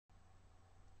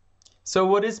So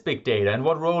what is big data and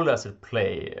what role does it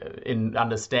play in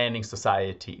understanding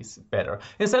societies better?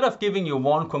 Instead of giving you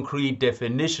one concrete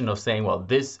definition of saying, well,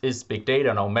 this is big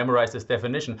data, now memorize this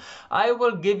definition, I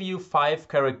will give you 5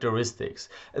 characteristics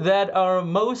that are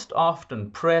most often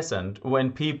present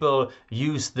when people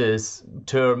use this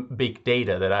term big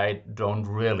data that I don't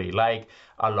really like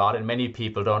a lot and many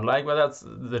people don't like, but that's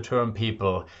the term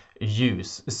people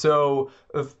use. So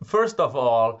first of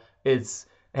all, it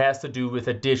has to do with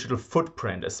a digital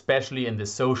footprint, especially in the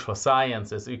social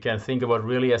sciences. You can think about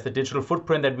really as the digital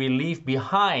footprint that we leave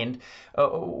behind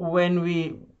when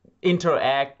we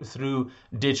interact through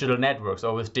digital networks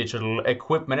or with digital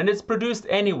equipment. And it's produced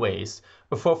anyways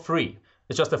for free.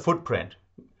 It's just a footprint.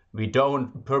 We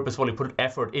don't purposefully put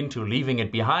effort into leaving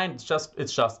it behind.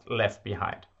 It's just left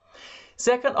behind.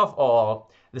 Second of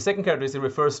all, the second characteristic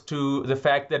refers to the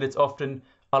fact that it's often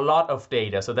a lot of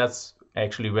data. So that's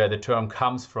actually where the term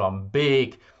comes from,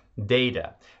 big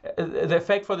data. The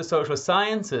effect for the social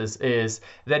sciences is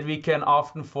that we can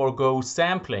often forego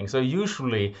sampling. So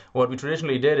usually what we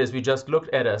traditionally did is we just looked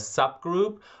at a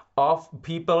subgroup of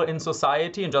people in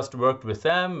society and just worked with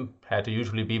them. It had to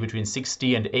usually be between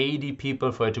 60 and 80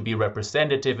 people for it to be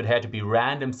representative. It had to be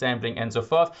random sampling and so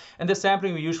forth. And the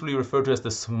sampling we usually refer to as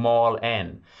the small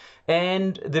n.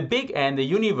 And the big N, the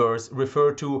universe,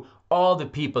 refer to all the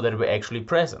people that were actually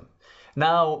present.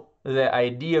 Now, the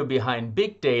idea behind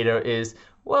big data is,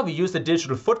 well, we use the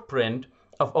digital footprint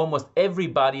of almost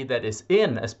everybody that is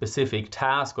in a specific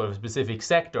task or a specific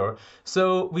sector,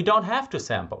 so we don't have to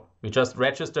sample. We just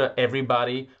register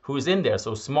everybody who is in there.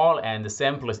 So small n, the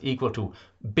sample is equal to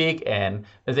big N,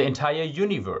 the entire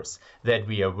universe that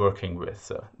we are working with.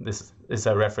 So this is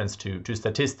a reference to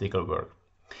statistical work.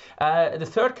 The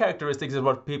third characteristic is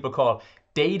what people call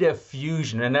data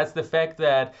fusion, and that's the fact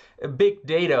that big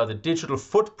data, or the digital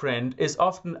footprint, is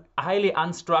often highly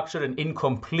unstructured and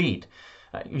incomplete.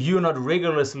 You're not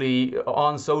rigorously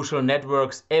on social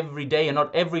networks every day, and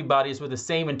not everybody is with the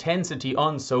same intensity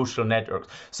on social networks.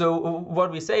 So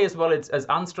what we say is, well, it's as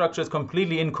unstructured, it's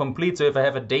completely incomplete. So if I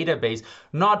have a database,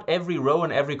 not every row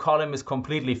and every column is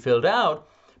completely filled out,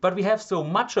 but we have so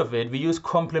much of it, we use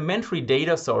complementary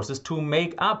data sources to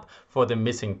make up for the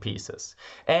missing pieces.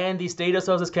 And these data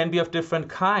sources can be of different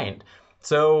kind.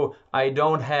 So I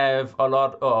don't have a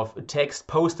lot of text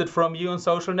posted from you on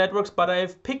social networks, but I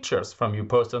have pictures from you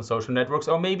posted on social networks,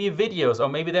 or maybe videos, or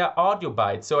maybe they're audio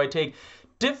bytes. So I take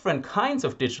different kinds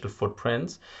of digital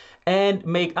footprints and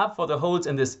make up for the holes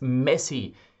in this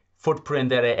messy footprint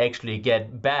that I actually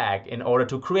get back in order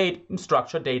to create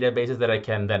structured databases that I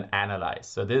can then analyze.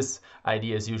 So this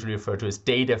idea is usually referred to as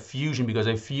data fusion, because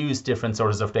I fuse different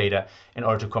sources of data in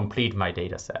order to complete my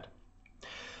data set.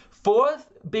 Fourth,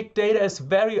 big data is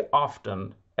very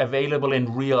often available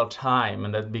in real time,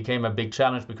 and that became a big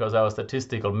challenge because our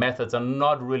statistical methods are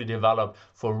not really developed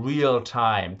for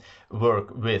real-time work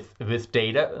with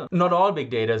data. Not all big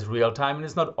data is real-time, and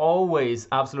it's not always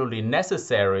absolutely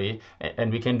necessary,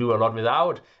 and we can do a lot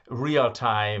without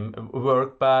real-time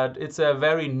work, but it's a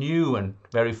very new and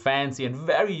very fancy and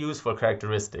very useful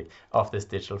characteristic of this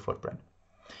digital footprint.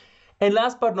 And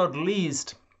last but not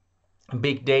least,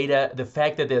 big data, the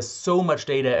fact that there's so much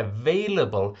data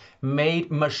available made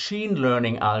machine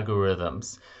learning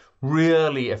algorithms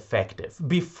really effective.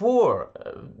 Before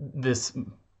this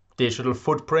digital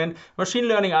footprint, machine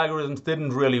learning algorithms didn't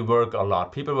really work a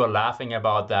lot. People were laughing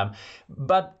about them,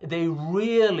 but they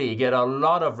really get a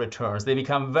lot of returns. They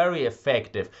become very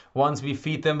effective once we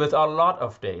feed them with a lot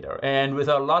of data. And with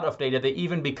a lot of data, they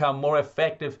even become more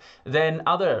effective than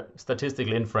other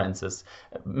statistical inferences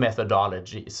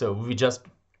methodology. So we just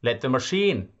let the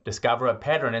machine discover a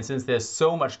pattern, and since there's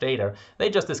so much data, they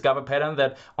just discover a pattern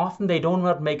that often they don't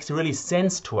not make really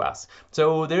sense to us.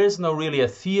 So there is no really a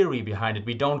theory behind it.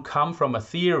 We don't come from a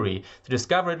theory to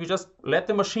discover it. We just let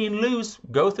the machine loose,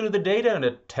 go through the data, and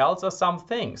it tells us some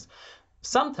things.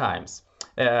 Sometimes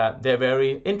they're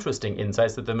very interesting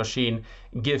insights that the machine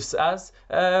gives us,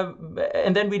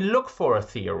 and then we look for a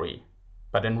theory,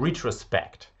 but in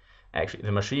retrospect, actually,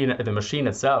 the machine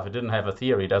itself, it didn't have a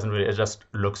theory. It just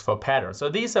looks for patterns. So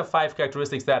these are 5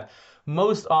 characteristics that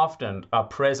most often are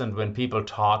present when people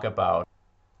talk about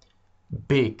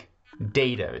big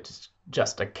data. It's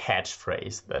just a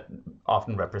catchphrase that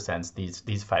often represents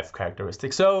these 5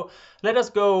 characteristics. So let us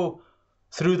go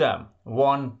through them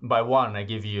one by one. I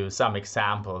give you some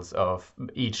examples of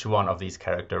each one of these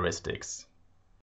characteristics.